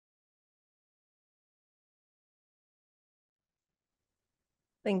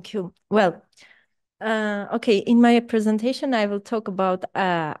Thank you. Well, okay, in my presentation, I will talk about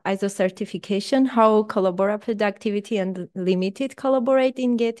ISO certification, how Collabora Productivity and Limited collaborate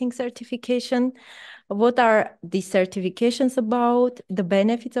in getting certification. What are these certifications about, the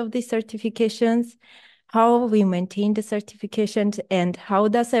benefits of these certifications, how we maintain the certifications, and how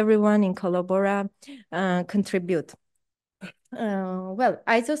does everyone in Collabora contribute. Well,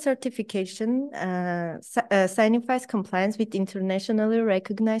 ISO certification signifies compliance with internationally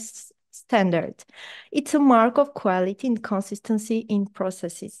recognized standards. It's a mark of quality and consistency in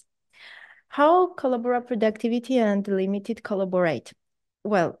processes. How Collabora Productivity and Limited collaborate?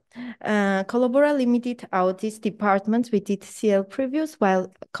 Well, Collabora Limited audits departments with its CL previews,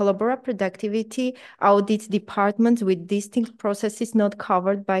 while Collabora Productivity audits departments with distinct processes not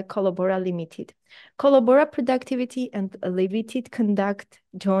covered by Collabora Limited. Collabora Productivity and Limited conduct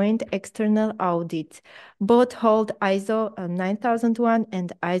joint external audits. Both hold ISO 9001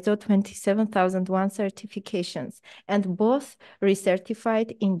 and ISO 27001 certifications, and both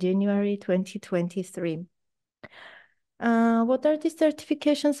recertified in January 2023. What are these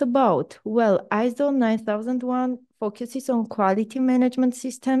certifications about? Well, ISO 9001 focuses on quality management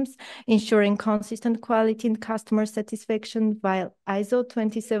systems, ensuring consistent quality and customer satisfaction, while ISO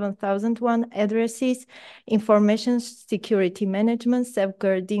 27001 addresses information security management,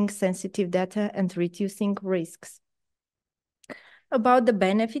 safeguarding sensitive data, and reducing risks. About the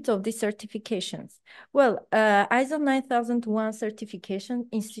benefits of these certifications. Well, ISO 9001 certification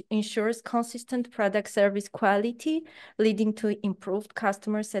ensures consistent product service quality, leading to improved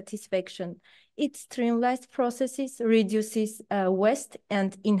customer satisfaction. It streamlines processes, reduces waste,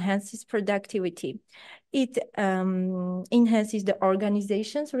 and enhances productivity. It enhances the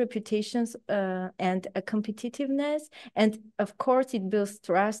organization's reputations and competitiveness. And of course, it builds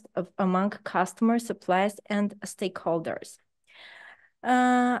trust among customers, suppliers, and stakeholders.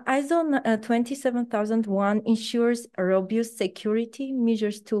 ISO 27001 ensures robust security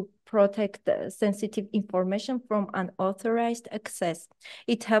measures to protect sensitive information from unauthorized access.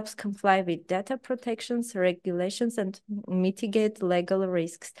 It helps comply with data protections, regulations, and mitigate legal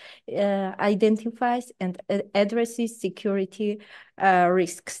risks, identifies and addresses security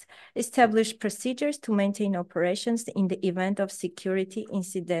risks, establish procedures to maintain operations in the event of security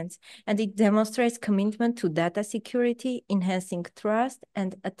incidents, and it demonstrates commitment to data security, enhancing trust,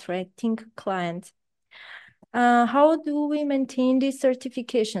 and attracting clients. How do we maintain these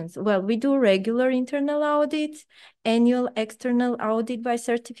certifications? Well, we do regular internal audits, annual external audit by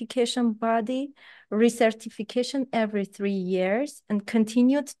certification body, recertification every 3 years, and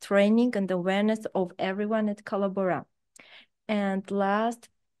continued training and awareness of everyone at Collabora. And last,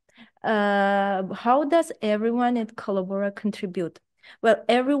 how does everyone at Collabora contribute? Well,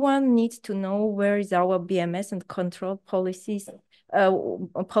 everyone needs to know where is our BMS and control policies.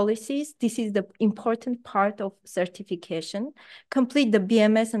 This is the important part of certification. Complete the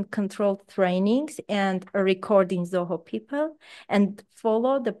BMS and control trainings and record in Zoho people, and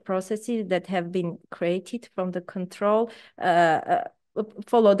follow the processes that have been created from the control.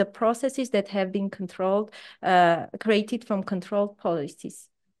 Follow the processes that have been created from control policies.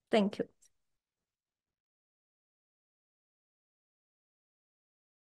 Thank you.